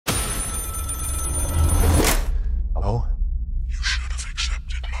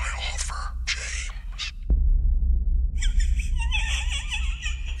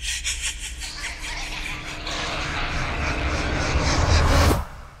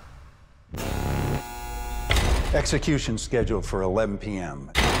Execution scheduled for 11 p.m.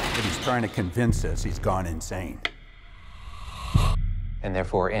 But he's trying to convince us he's gone insane. And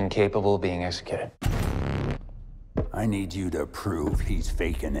therefore incapable of being executed. I need you to prove he's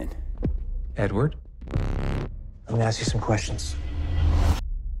faking it. Edward? I'm gonna ask you some questions.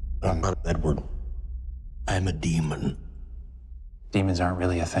 I'm not Edward. I'm a demon. Demons aren't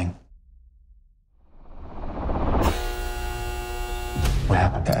really a thing. What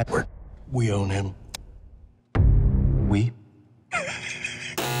happened to Edward? We own him. We?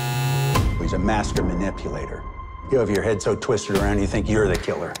 He's a master manipulator. You have your head so twisted around you think you're the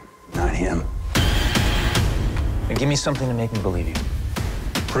killer, not him. And give me something to make me believe you.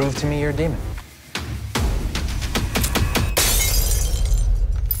 Prove to me you're a demon.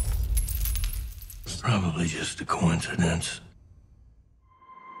 It's probably just a coincidence.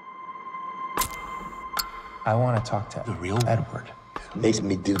 I want to talk to The real Edward. Makes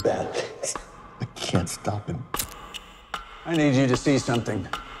me do that. I can't stop him. I need you to see something.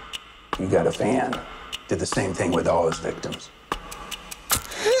 You got a fan. Did the same thing with all his victims.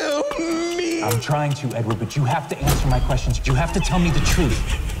 Help me! I'm trying to, Edward, but you have to answer my questions. You have to tell me the truth.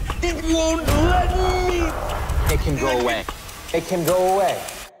 It won't let me! It can go away. It can go away.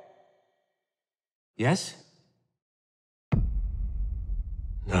 Yes?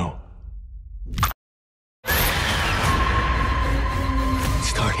 No. It's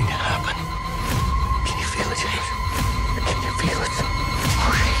starting to happen. Can you feel it, James? Can you feel it?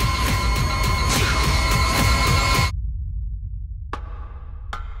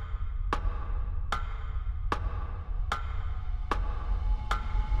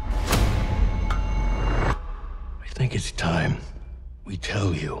 I think it's time we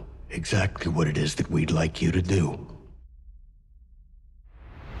tell you exactly what it is that we'd like you to do.